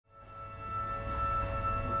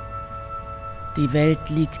Die Welt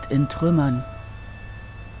liegt in Trümmern.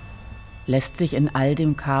 Lässt sich in all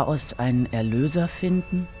dem Chaos ein Erlöser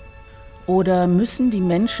finden? Oder müssen die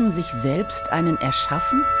Menschen sich selbst einen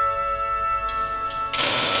erschaffen?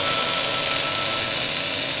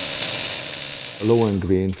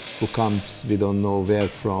 Lohengrin, who comes we don't know where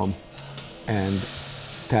from, and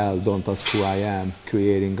tell, don't ask who I am,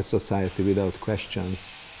 creating a society without questions.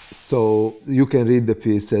 So you can read the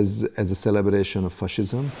piece as a celebration of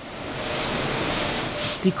fascism.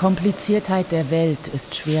 Die Kompliziertheit der Welt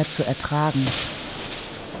ist schwer zu ertragen.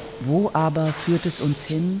 Wo aber führt es uns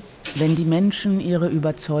hin, wenn die Menschen ihre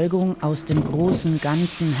Überzeugung aus dem großen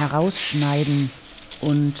Ganzen herausschneiden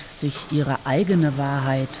und sich ihre eigene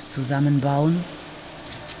Wahrheit zusammenbauen?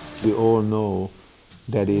 We all know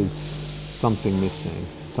there is something missing,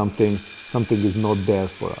 something is not there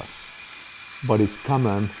for us. What is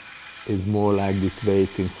common is more like this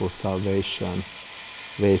waiting for salvation,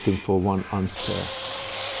 waiting for one answer.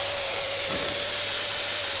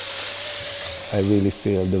 I really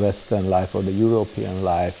feel the Western life or the European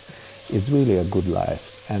life is really a good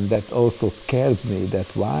life. And that also scares me, that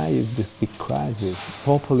why is this big crisis?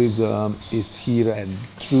 Populism is here and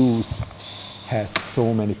truth has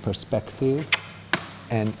so many perspectives.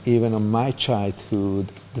 And even in my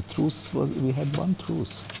childhood, the truth was, we had one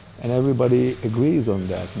truth. And everybody agrees on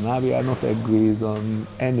that. Now we are not agrees on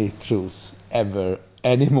any truth ever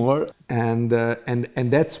anymore. And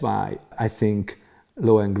that's why I think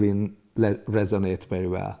Lohengrin resonate very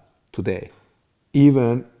well today.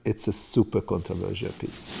 Even it's a super controversial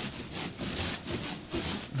piece.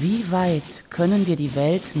 Wie weit können wir die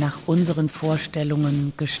Welt nach unseren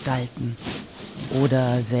Vorstellungen gestalten?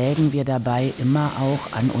 Oder sägen wir dabei immer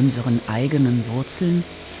auch an unseren eigenen Wurzeln?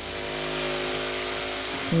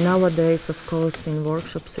 Nowadays, of course, in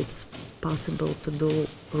workshops it's possible to do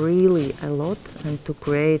really a lot and to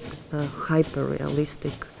create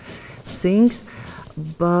hyper-realistic things.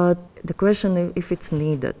 But the question if it's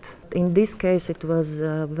needed. In this case, it was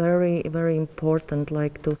very, very important,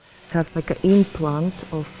 like to have like an implant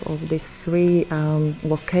of these three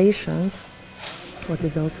locations, what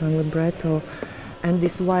is also in libretto, and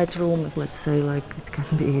this white room. Let's say, like it can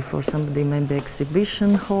be for somebody maybe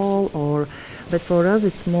exhibition hall, but for us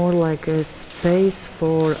it's more like a space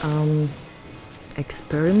for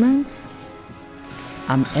experiments.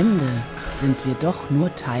 Am Ende sind wir doch nur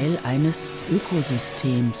Teil eines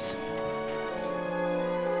Ökosystems.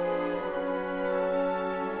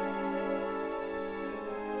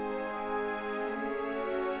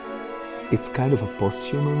 It's kind of a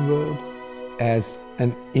post-human world as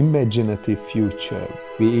an imaginative future.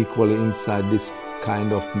 We equally inside this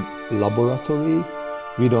kind of laboratory.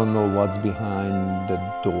 We don't know what's behind the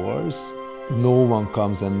doors. No one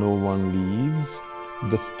comes and no one leaves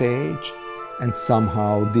the stage. And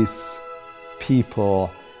somehow this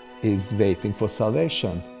people is waiting for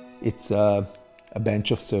salvation. It's a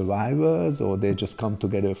bunch of survivors, or they just come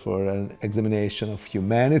together for an examination of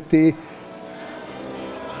humanity.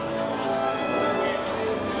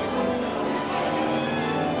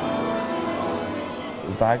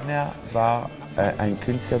 Wagner war ein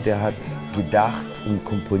Künstler, der hat gedacht und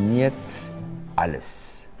komponiert alles.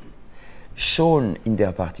 Schon in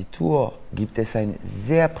der Partitur gibt es eine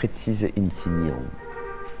sehr präzise Inszenierung.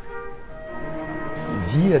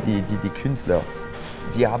 Wir, die Künstler,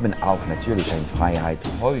 wir haben auch natürlich eine Freiheit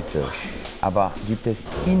heute, aber gibt es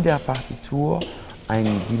in der Partitur eine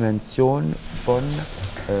Dimension von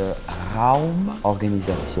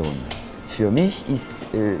Raumorganisation. Für mich ist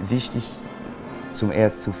wichtig, zum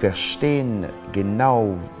ersten zu verstehen,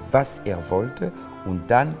 genau was er wollte und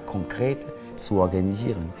dann konkret zu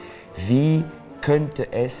organisieren. Wie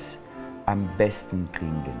könnte es am besten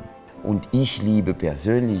klingen? Und ich liebe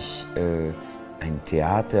persönlich ein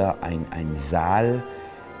Theater, ein Saal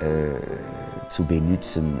zu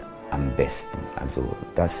benutzen am besten. Also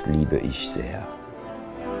das liebe ich sehr.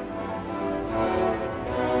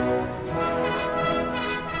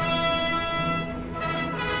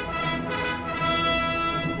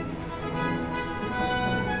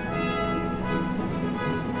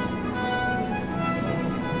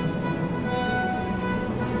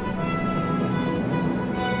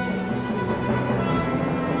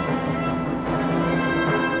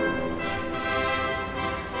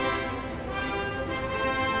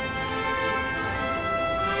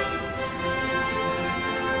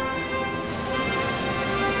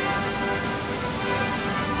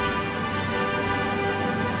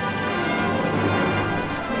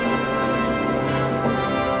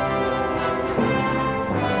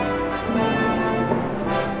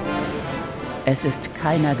 Es ist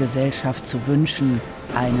keiner Gesellschaft zu wünschen,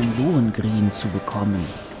 einen Lohengrin zu bekommen.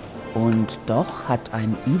 Und doch hat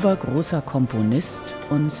ein übergroßer Komponist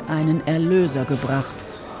uns einen Erlöser gebracht,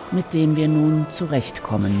 mit dem wir nun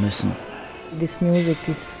zurechtkommen müssen. This music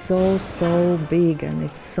is so big and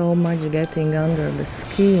it's so much getting under the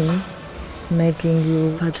skin, making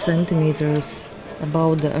you 5 centimeters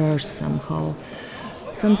above the earth somehow.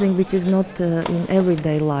 Something which is not in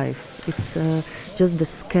everyday life. It's just the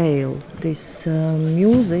scale. This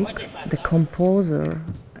music, the composer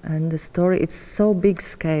and the story, it's so big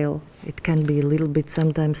scale. It can be a little bit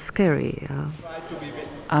sometimes scary.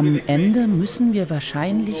 Am Ende müssen wir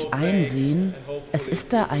wahrscheinlich einsehen, es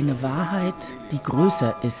ist da eine Wahrheit, die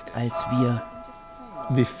größer ist als wir.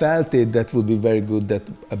 We felt it that would be very good that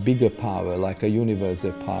a bigger power, like a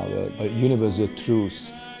universal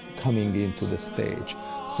truth coming into the stage,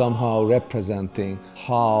 somehow representing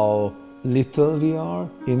how little we are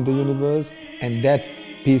in the universe, and that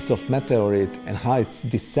piece of meteorit and how it's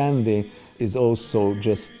descending is also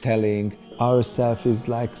just telling ourselves is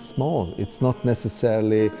like small. It's not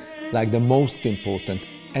necessarily like the most important.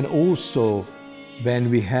 And also when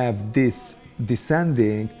we have this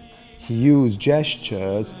descending, he used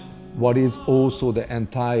gestures, what is also the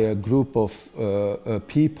entire group of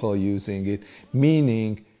people using it,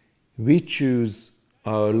 meaning we choose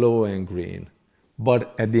our Lohengrin,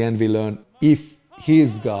 but at the end we learn if he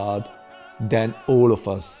is God, then all of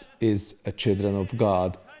us is a children of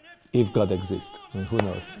God, if God exists. I mean, who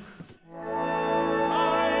knows?